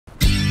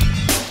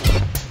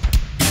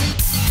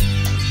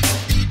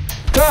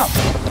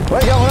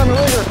I got one on the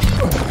rigger.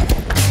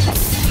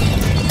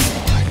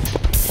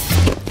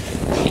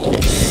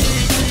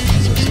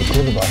 What's so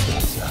cool about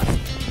this?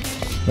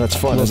 That's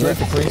fun, isn't it?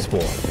 The free spool.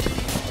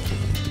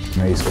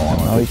 Now he's going.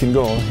 Now he can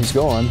go. He's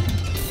going.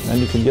 Then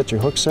you can get your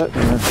hook set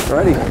and then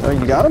ready. Oh,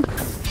 you got him?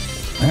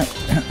 Yeah,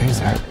 he's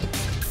there.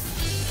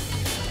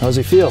 How's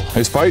he feel?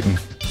 He's fighting.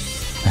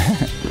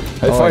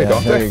 They fight,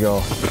 don't there they? You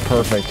go.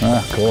 Perfect.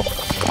 Ah, cool.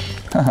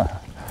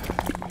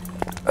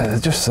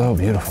 It's just so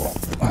beautiful.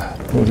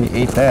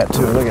 He ate that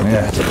too. Look at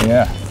that.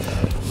 Yeah.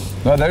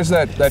 Well, there's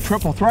that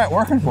triple threat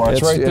working for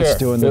us right there. It's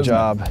doing the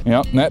job.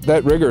 Yep. And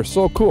that rigger is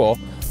so cool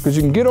because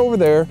you can get over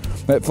there.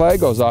 That flag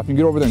goes off. You can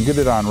get over there and get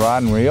it on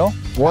rod and reel.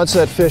 Once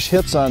that fish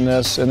hits on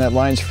this and that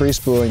line's free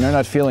spooling, they're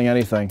not feeling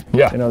anything.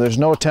 Yeah. You know, there's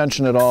no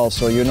tension at all,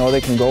 so you know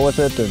they can go with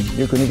it. And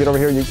when you get over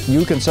here,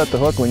 you can set the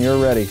hook when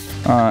you're ready.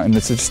 And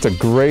it's just a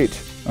great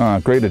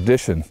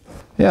addition.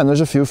 Yeah, and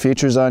there's a few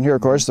features on here.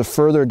 Of course, the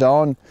further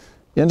down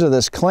into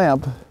this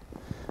clamp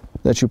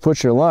that you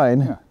put your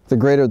line, the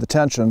greater the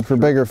tension for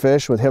bigger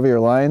fish with heavier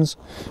lines.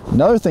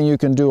 Another thing you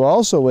can do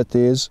also with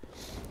these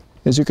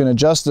is you can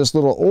adjust this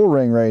little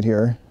O-ring right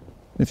here.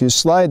 If you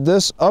slide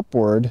this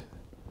upward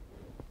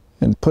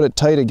and put it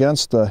tight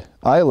against the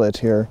eyelet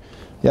here,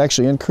 you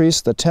actually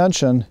increase the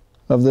tension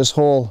of this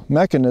whole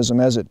mechanism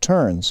as it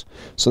turns.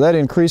 So that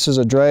increases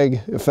a drag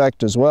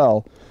effect as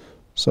well.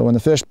 So when the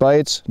fish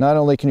bites, not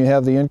only can you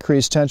have the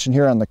increased tension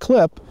here on the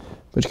clip,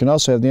 but you can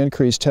also have the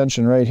increased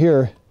tension right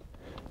here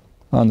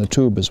on the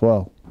tube as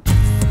well.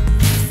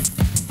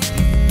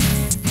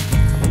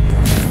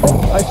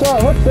 Oh, I saw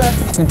a hook set.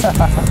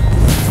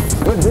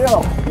 Good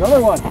deal.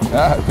 Another one.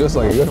 Yeah, it feels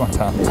like a good one,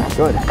 Tom.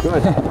 Good,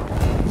 good.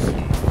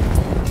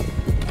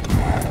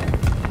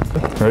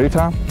 Ready,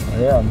 Tom? I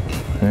am.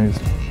 Okay,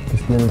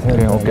 Just near his head.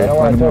 okay.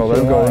 Let him go, let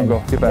him go, let him go.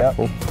 Get back. Yep.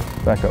 Oh,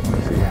 back up, let me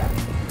see.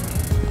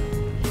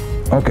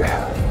 Okay. I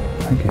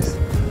think he's...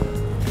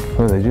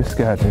 Oh, they just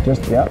got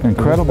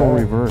incredible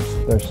reverse.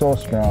 They're so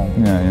strong.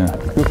 Yeah.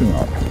 Scoop him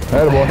up.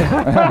 Attaboy.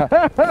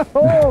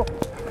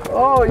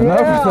 Oh,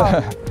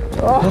 yeah.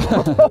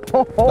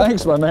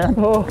 Thanks, my man.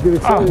 Oh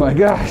my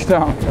gosh,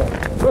 Tom.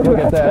 Look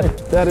at that.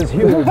 That is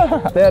huge.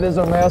 That is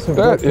a massive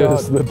brook trout. That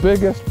is the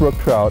biggest brook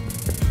trout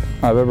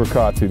I've ever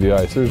caught through the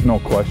ice. There's no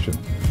question.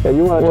 Yeah,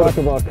 you want to talk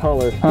about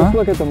color. Just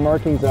look at the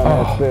markings on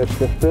that fish,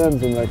 the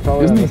fins and the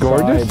color. Isn't on he the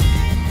gorgeous?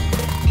 side.